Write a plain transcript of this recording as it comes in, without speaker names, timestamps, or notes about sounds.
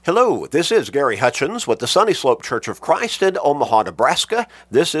Hello, this is Gary Hutchins with the Sunny Slope Church of Christ in Omaha, Nebraska.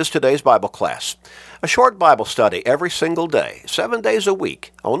 This is today's Bible class. A short Bible study every single day, 7 days a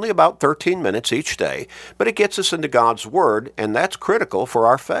week, only about 13 minutes each day, but it gets us into God's Word, and that's critical for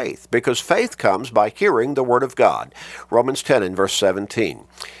our faith, because faith comes by hearing the Word of God. Romans 10 and verse 17.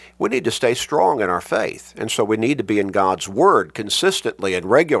 We need to stay strong in our faith, and so we need to be in God's Word consistently and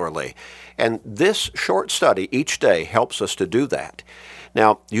regularly, and this short study each day helps us to do that.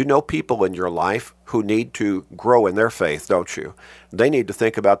 Now, you know people in your life who need to grow in their faith, don't you? They need to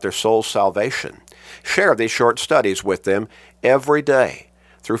think about their soul's salvation. Share these short studies with them every day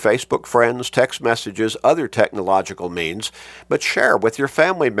through Facebook friends, text messages, other technological means, but share with your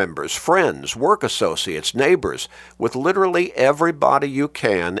family members, friends, work associates, neighbors, with literally everybody you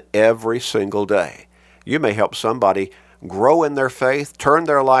can every single day. You may help somebody grow in their faith, turn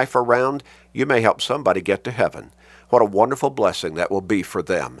their life around. You may help somebody get to heaven. What a wonderful blessing that will be for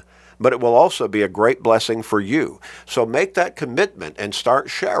them. But it will also be a great blessing for you. So make that commitment and start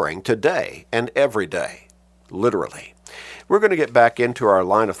sharing today and every day, literally. We're going to get back into our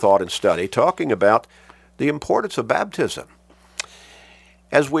line of thought and study, talking about the importance of baptism.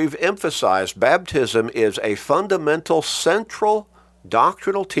 As we've emphasized, baptism is a fundamental, central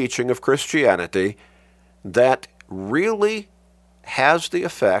doctrinal teaching of Christianity that really has the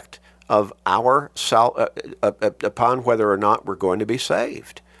effect of our upon whether or not we're going to be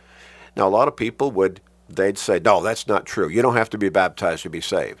saved. Now, a lot of people they'd say, no, that's not true. You don't have to be baptized to be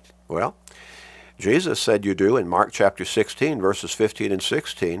saved. Well, Jesus said you do in Mark chapter 16, verses 15 and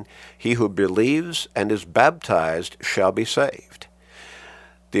 16, he who believes and is baptized shall be saved.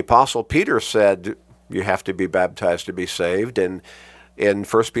 The Apostle Peter said you have to be baptized to be saved, and in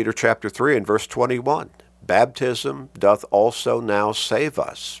 1 Peter chapter 3 and verse 21, baptism doth also now save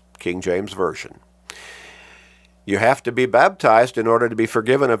us. King James Version. You have to be baptized in order to be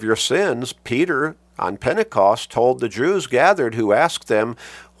forgiven of your sins. Peter, on Pentecost, told the Jews gathered who asked them,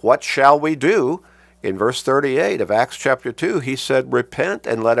 what shall we do? In verse 38 of Acts chapter 2, he said, repent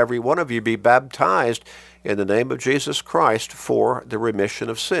and let every one of you be baptized in the name of Jesus Christ for the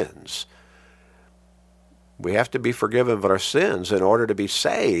remission of sins. We have to be forgiven of our sins in order to be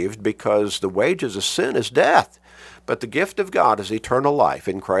saved, because the wages of sin is death. But the gift of God is eternal life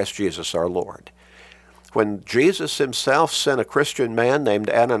in Christ Jesus our Lord. When Jesus himself sent a Christian man named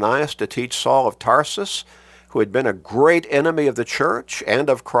Ananias to teach Saul of Tarsus, who had been a great enemy of the church and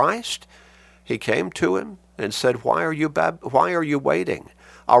of Christ, he came to him and said, why are you waiting?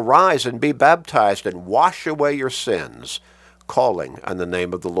 Arise and be baptized and wash away your sins, calling on the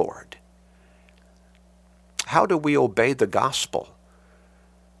name of the Lord. How do we obey the gospel?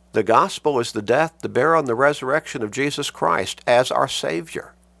 The gospel is the death, the burial, and the resurrection of Jesus Christ as our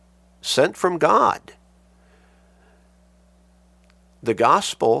Savior, sent from God. The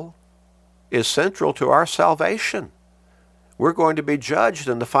gospel is central to our salvation. We're going to be judged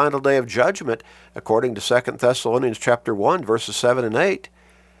in the final day of judgment, according to 2 Thessalonians chapter 1, verses 7 and 8,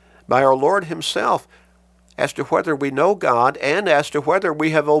 by our Lord himself, as to whether we know God and as to whether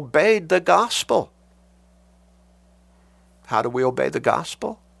we have obeyed the gospel. How do we obey the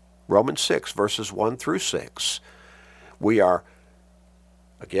gospel? Romans 6, verses 1 through 6. We are,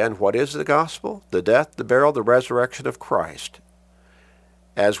 again, what is the gospel? The death, the burial, the resurrection of Christ.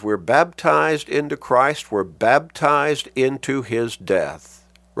 As we're baptized into Christ, we're baptized into his death.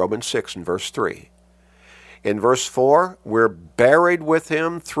 Romans 6 and verse 3. In verse 4, we're buried with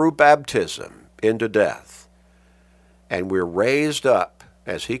him through baptism into death. And we're raised up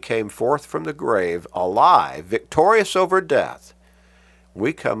as he came forth from the grave, alive, victorious over death.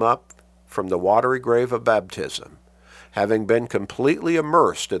 We come up from the watery grave of baptism, having been completely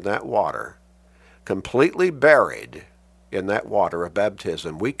immersed in that water, completely buried in that water of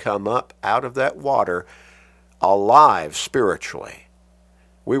baptism. We come up out of that water alive spiritually.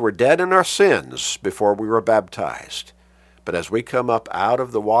 We were dead in our sins before we were baptized, but as we come up out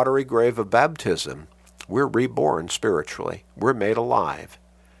of the watery grave of baptism, we're reborn spiritually. We're made alive.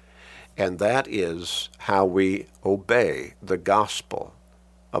 And that is how we obey the gospel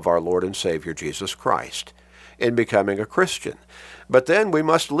of our Lord and Savior Jesus Christ in becoming a Christian. But then we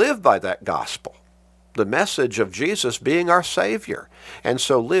must live by that gospel, the message of Jesus being our Savior, and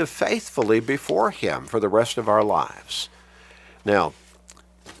so live faithfully before him for the rest of our lives. Now,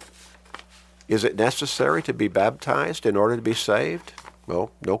 is it necessary to be baptized in order to be saved?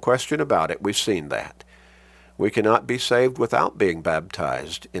 Well, no question about it. We've seen that. We cannot be saved without being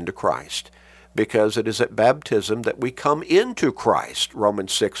baptized into Christ, because it is at baptism that we come into Christ,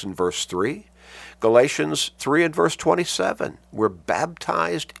 Romans 6 and verse 3. Galatians 3 and verse 27, we're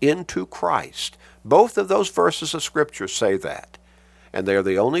baptized into Christ. Both of those verses of Scripture say that. And they are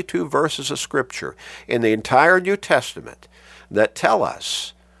the only two verses of Scripture in the entire New Testament that tell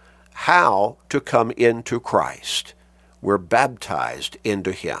us how to come into Christ. We're baptized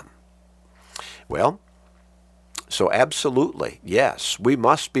into Him. Well, so absolutely, yes, we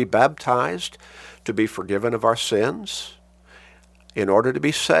must be baptized to be forgiven of our sins in order to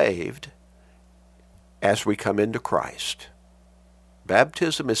be saved as we come into Christ.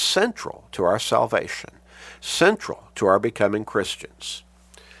 Baptism is central to our salvation, central to our becoming Christians.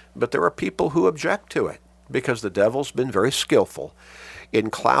 But there are people who object to it because the devil's been very skillful in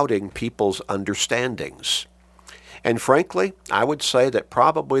clouding people's understandings. And frankly, I would say that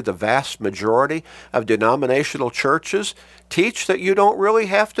probably the vast majority of denominational churches teach that you don't really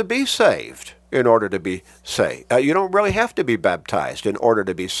have to be saved in order to be saved. You don't really have to be baptized in order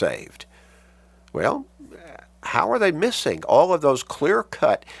to be saved. Well, how are they missing all of those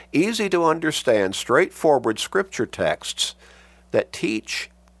clear-cut, easy-to-understand, straightforward Scripture texts that teach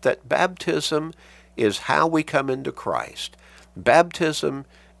that baptism is how we come into Christ? Baptism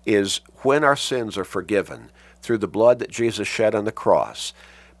is when our sins are forgiven through the blood that Jesus shed on the cross.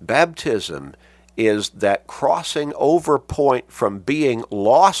 Baptism is that crossing over point from being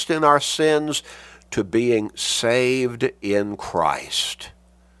lost in our sins to being saved in Christ.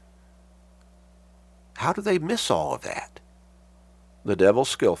 How do they miss all of that? The devil's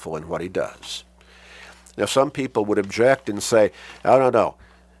skillful in what he does. Now, some people would object and say, no.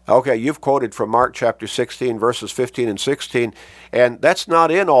 Okay, you've quoted from Mark chapter 16, verses 15 and 16, and that's not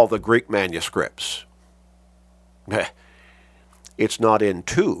in all the Greek manuscripts. It's not in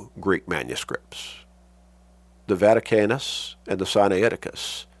two Greek manuscripts, the Vaticanus and the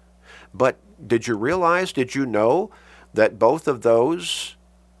Sinaiticus. But did you know that both of those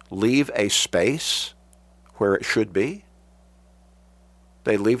leave a space where it should be?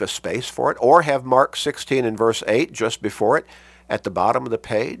 They leave a space for it, or have Mark 16 and verse 8 just before it at the bottom of the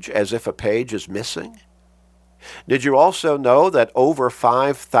page, as if a page is missing. Did you also know that over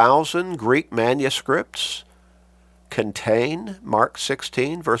 5,000 Greek manuscripts contain Mark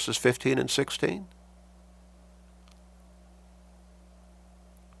 16, verses 15 and 16?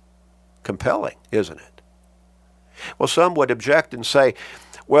 Compelling, isn't it? Well, some would object and say,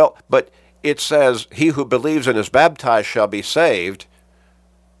 well, but it says, he who believes and is baptized shall be saved,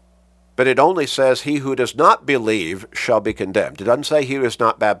 but it only says he who does not believe shall be condemned. It doesn't say he who is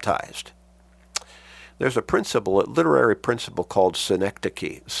not baptized. There's a principle, a literary principle called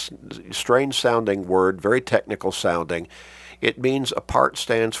synecdoche. Strange sounding word, very technical sounding. It means a part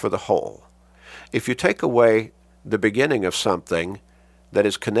stands for the whole. If you take away the beginning of something that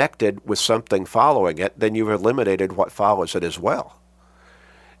is connected with something following it, then you've eliminated what follows it as well.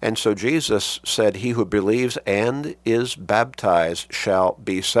 And so Jesus said, he who believes and is baptized shall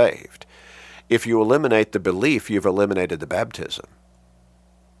be saved. If you eliminate the belief, you've eliminated the baptism.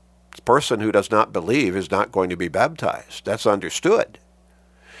 The person who does not believe is not going to be baptized. That's understood.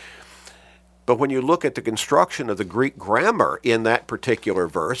 But when you look at the construction of the Greek grammar in that particular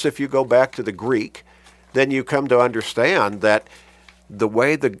verse, if you go back to the Greek, then you come to understand that the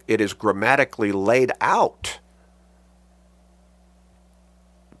way that it is grammatically laid out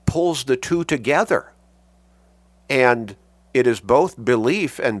pulls the two together. And it is both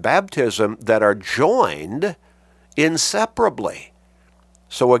belief and baptism that are joined inseparably.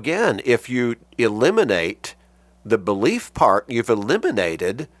 So again, if you eliminate the belief part, you've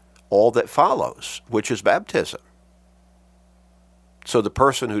eliminated all that follows, which is baptism. So the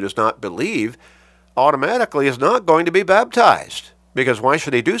person who does not believe automatically is not going to be baptized, because why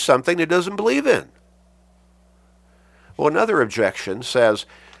should he do something he doesn't believe in? Well, another objection says,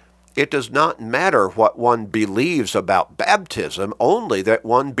 it does not matter what one believes about baptism, only that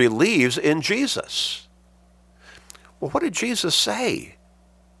one believes in Jesus. Well, what did Jesus say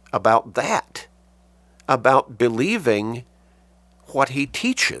about that? About believing what he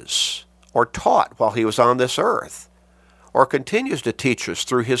teaches or taught while he was on this earth, or continues to teach us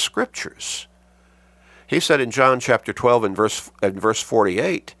through his scriptures. He said in John chapter 12 and verse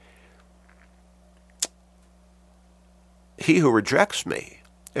 48, he who rejects me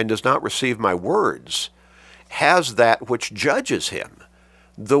and does not receive my words has that which judges him.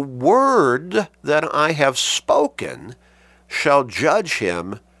 The word that I have spoken shall judge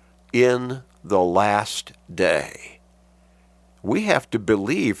him in the last day. We have to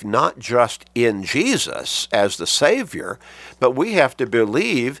believe not just in Jesus as the Savior, but we have to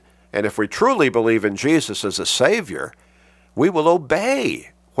believe, and if we truly believe in Jesus as a Savior, we will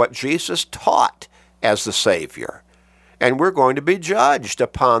obey what Jesus taught as the Savior. And we're going to be judged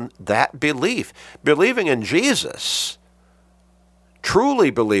upon that belief. Believing in Jesus, truly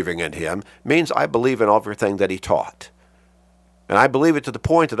believing in him, means I believe in everything that he taught. And I believe it to the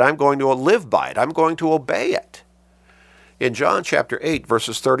point that I'm going to live by it. I'm going to obey it. In John chapter 8,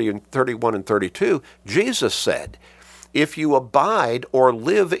 verses 30 and 31 and 32, Jesus said, "If you abide or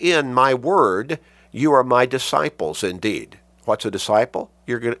live in my word, you are my disciples indeed." What's a disciple?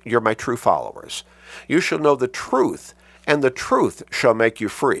 You're my true followers. "You shall know the truth, and the truth shall make you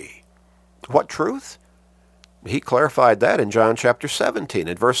free." What truth? He clarified that in John chapter 17,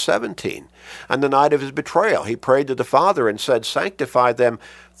 in verse 17. On the night of his betrayal, he prayed to the Father and said, "Sanctify them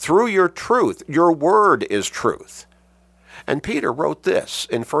through your truth. Your word is truth." And Peter wrote this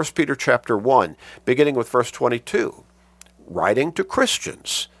in 1 Peter chapter 1, beginning with verse 22, writing to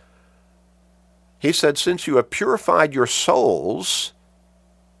Christians. He said, "Since you have purified your souls,"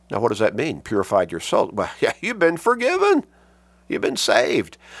 now what does that mean, purified your souls? Well, yeah, you've been forgiven. You've been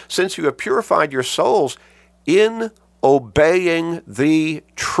saved. "Since you have purified your souls in obeying the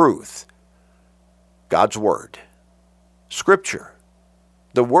truth," God's word, Scripture,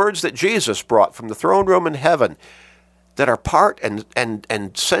 the words that Jesus brought from the throne room in heaven that are part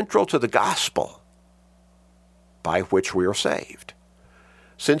and central to the gospel by which we are saved.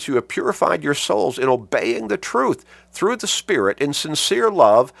 "Since you have purified your souls in obeying the truth through the Spirit in sincere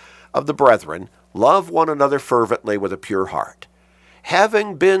love of the brethren, love one another fervently with a pure heart,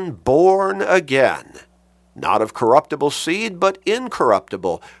 having been born again, not of corruptible seed, but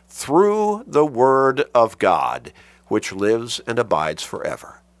incorruptible, through the word of God, which lives and abides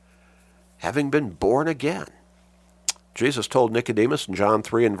forever." Having been born again. Jesus told Nicodemus in John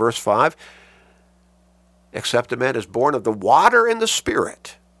 3 and verse 5, "Except a man is born of the water and the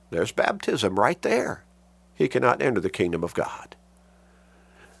Spirit," there's baptism right there, "he cannot enter the kingdom of God."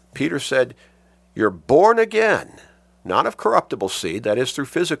 Peter said, "You're born again, not of corruptible seed," that is through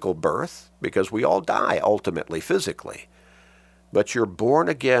physical birth, because we all die ultimately physically, "but you're born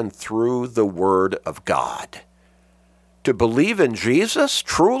again through the word of God." To believe in Jesus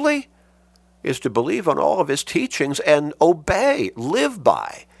truly is to believe on all of his teachings and obey, live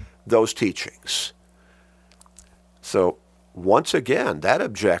by those teachings. So, once again, that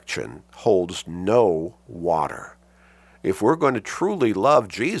objection holds no water. If we're going to truly love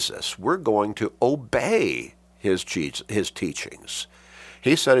Jesus, we're going to obey his teachings.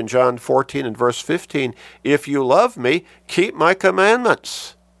 He said in John 14 and verse 15, "If you love me, keep my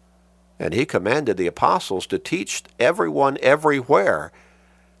commandments." And he commanded the apostles to teach everyone everywhere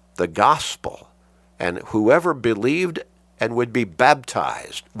the gospel, and whoever believed and would be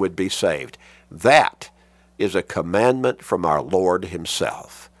baptized would be saved. That is a commandment from our Lord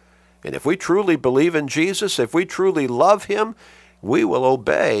himself. And if we truly believe in Jesus, if we truly love him, we will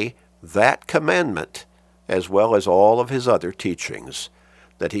obey that commandment as well as all of his other teachings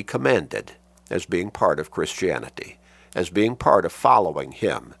that he commanded as being part of Christianity, as being part of following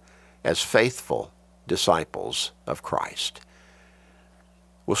him as faithful disciples of Christ.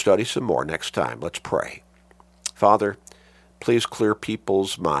 We'll study some more next time. Let's pray. Father, please clear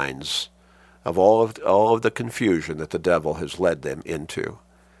people's minds of all of the confusion that the devil has led them into.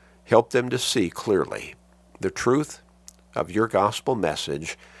 Help them to see clearly the truth of your gospel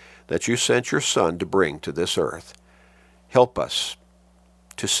message that you sent your Son to bring to this earth. Help us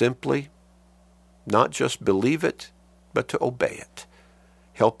to simply not just believe it, but to obey it.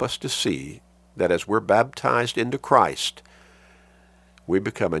 Help us to see that as we're baptized into Christ, we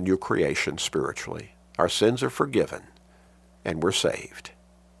become a new creation spiritually. Our sins are forgiven, and we're saved.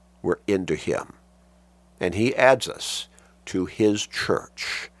 We're into him. And he adds us to his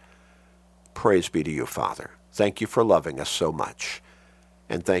church. Praise be to you, Father. Thank you for loving us so much,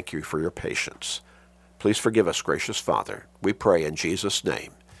 and thank you for your patience. Please forgive us, gracious Father. We pray in Jesus'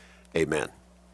 name. Amen.